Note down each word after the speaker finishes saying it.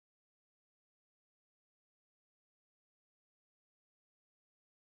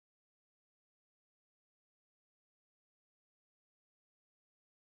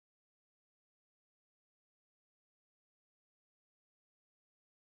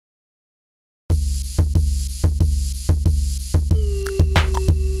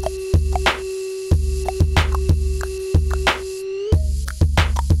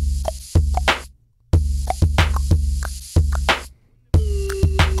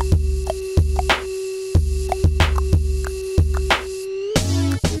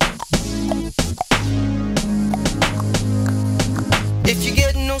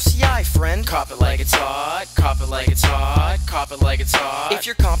hot, cop it like it's hot, cop it like it's hot. If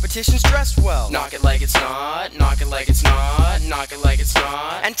your competition's dressed well, knock it like it's not, knock it like it's not, knock it like it's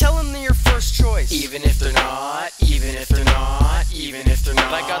not. and tell them they're your first choice, Even if they're not, even if they're not, even if they're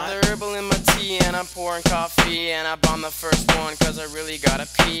not. I got the herbal in my tea and I'm pouring coffee, and I bombed the first one cause I really gotta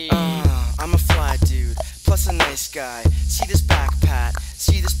pee. I'm a fly dude, plus a nice guy. See this back pat,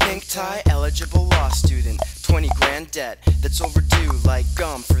 see this pink tie, eligible law student, 20 grand debt that's overdue like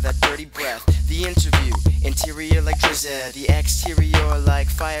gum for that dirty breath. The interview, interior like driz-ead, the exterior like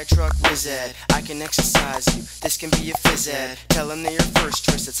firetruck, riz-ed. I can exercise you, this can be a phys-ed. Tell them they're your first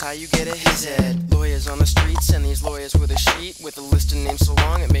choice, that's how you get a his-ed. Lawyers on the streets and these lawyers with a sheet with a list of names so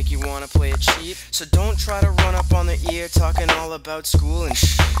long it make you wanna play it cheap. So don't try to run up on their ear talking all about school and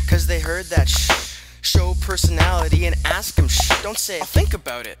cause they heard that Show personality and ask them don't say think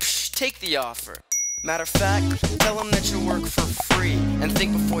about it, take the offer. Matter of fact, tell them that you work for free, and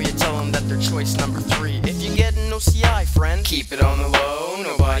think before you tell them that they're choice number 3. If you get an OCI, friend, keep it on the low,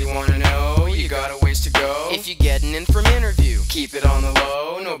 nobody wanna know, you got a ways to go. If you get an in from interview, keep it on the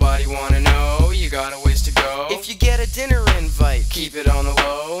low, nobody wanna know, you got a ways to go. if you get a dinner invite, Keep it on the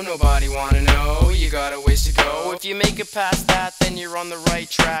low, nobody wanna know, you got a ways to go. if you make it past that, then you're on the right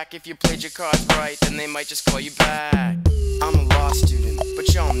track. If you played your cards right, then they might just call you back. I'm a law student,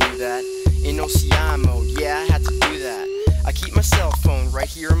 but y'all knew that. In OCI mode, yeah, I had to do that. I keep my cell phone right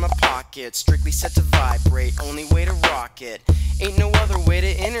here in my pocket, strictly set to vibrate, only way to rock it. Ain't no other way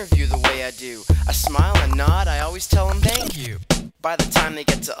to interview the way I do. I smile and nod, I always tell them thank you. By the time they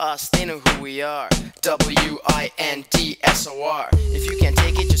get to us, they know who we are. WINDSOR. If you can't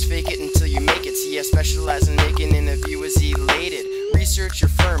take it, just fake it until you make it. See, I specialize in making interviewers elated. Research your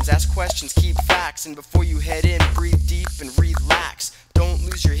firms, ask questions, keep facts, and before you head in, breathe deep and relax. Don't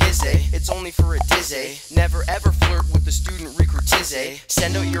lose your his-a, it's only for a diz-a. Never ever flirt with the student recruit tiz-a.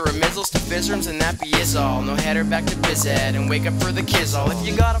 Send out your emizzles to Physrooms and that be is all. No header back to Phys-ed and wake up for the kizzle. If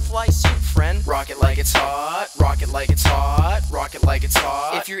you got a fly suit, friend, Rock it like it's hot, rock it like it's hot, rock it like it's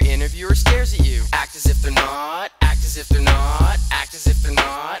hot. if your interviewer stares at you, Act as if they're not, act as if they're not, act as if they're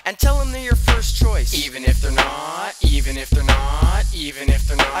not. and tell them they're your first choice, Even if they're not, even if they're not, even if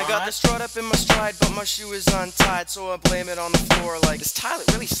they're not. I got the strut up in my stride, but my shoe is untied, so I blame it on the floor like this tile,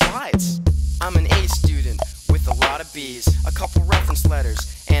 it really slides. I'm an A student with a lot of B's, a couple reference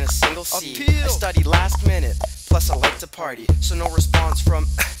letters, and a single C. Appeal. I study last minute, plus I like to party, so no response from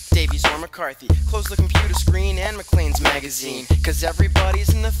Davies or McCarthy. Close the computer screen and McLean's magazine, cause everybody's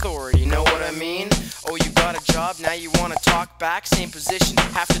an authority, know what I mean? Oh, you got a job, now you wanna talk back, same position,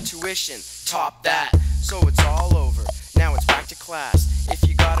 half the tuition, top that. So it's all over, now it's back to class. If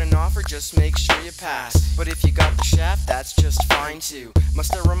you got an offer, just make sure you pass. But if you got the shaft, that's just fine too.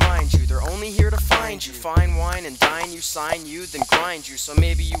 Must I remind you, they're only here to find you. Fine wine and dine you, sign you, then grind you. So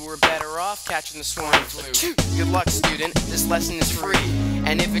maybe you were better off catching the swine flu. Good luck, student, this lesson is free.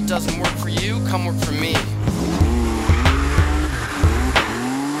 And if it doesn't work for you, come work for me.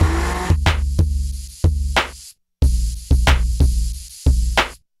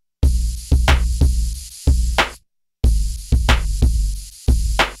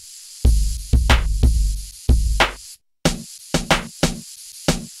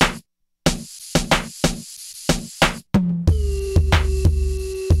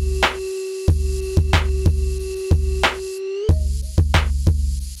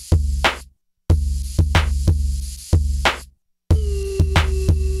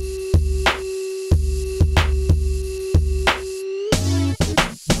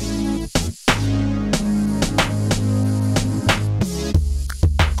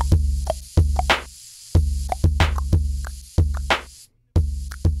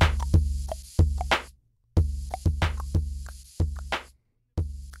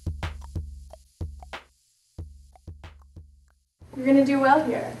 You're gonna do well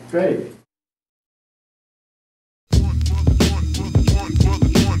here. Great.